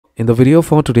In the video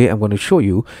for today, I'm going to show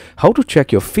you how to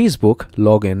check your Facebook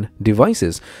login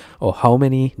devices, or how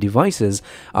many devices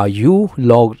are you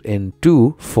logged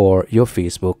into for your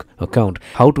Facebook account,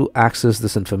 how to access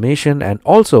this information, and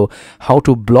also how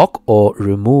to block or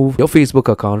remove your Facebook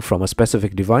account from a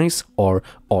specific device or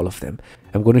all of them.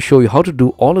 I'm going to show you how to do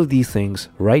all of these things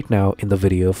right now in the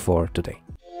video for today.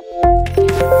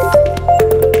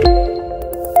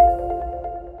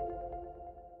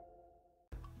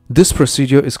 This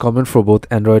procedure is common for both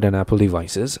Android and Apple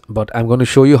devices, but I'm going to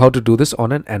show you how to do this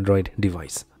on an Android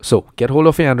device. So get hold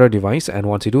of your Android device, and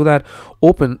once you do that,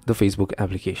 open the Facebook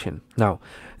application. Now,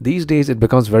 these days it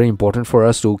becomes very important for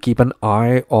us to keep an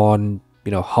eye on,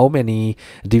 how many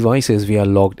devices we are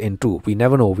logged into. We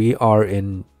never know. We are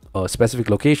in a specific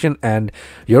location and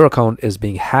your account is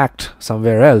being hacked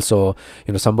somewhere else, or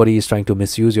somebody is trying to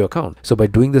misuse your account. So by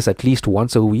doing this at least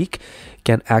once a week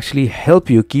can actually help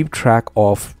you keep track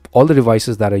of all the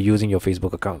devices that are using your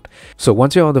Facebook account. So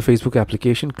once you're on the Facebook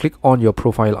application, click on your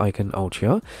profile icon out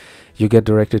here. You get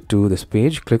directed to this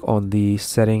page. Click on the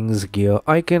settings gear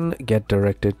icon, get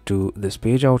directed to this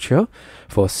page out here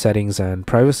for settings and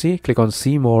privacy. Click on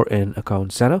see more in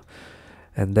account center,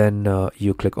 and then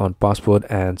you click on password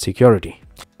and security.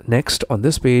 Next, on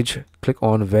this page, click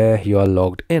on where you are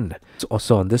logged in. So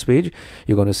also on this page,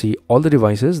 you're going to see all the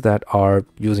devices that are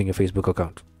using your Facebook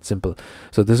account. Simple.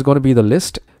 So this is going to be the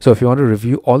list. So if you want to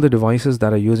review all the devices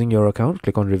that are using your account,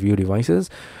 click on review devices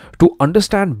to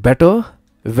understand better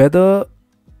whether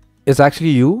it's actually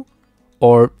you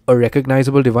or a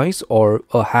recognizable device or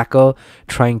a hacker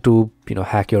trying to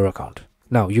hack your account.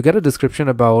 Now you get a description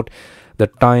about the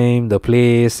time, the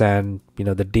place, and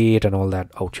the date and all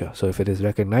that out here. So if it is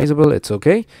recognizable, it's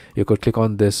okay. You could click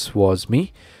on this was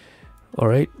me. All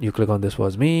right, you click on this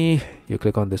was me, you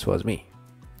click on this was me.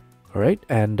 All right,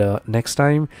 and next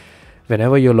time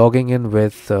whenever you're logging in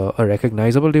with a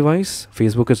recognizable device,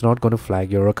 Facebook is not going to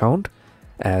flag your account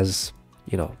as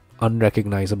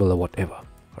unrecognizable or whatever.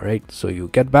 All right, so you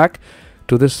get back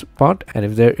to this part, and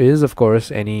if there is of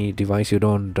course any device you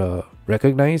don't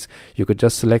recognize, you could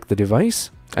just select the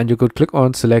device and you could click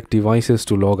on select devices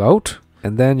to log out,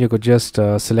 and then you could just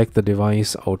select the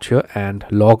device out here and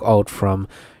log out from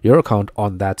your account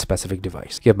on that specific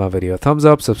device. Give my video a thumbs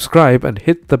up, subscribe, and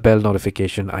hit the bell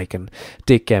notification icon.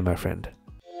 Take care, my friend.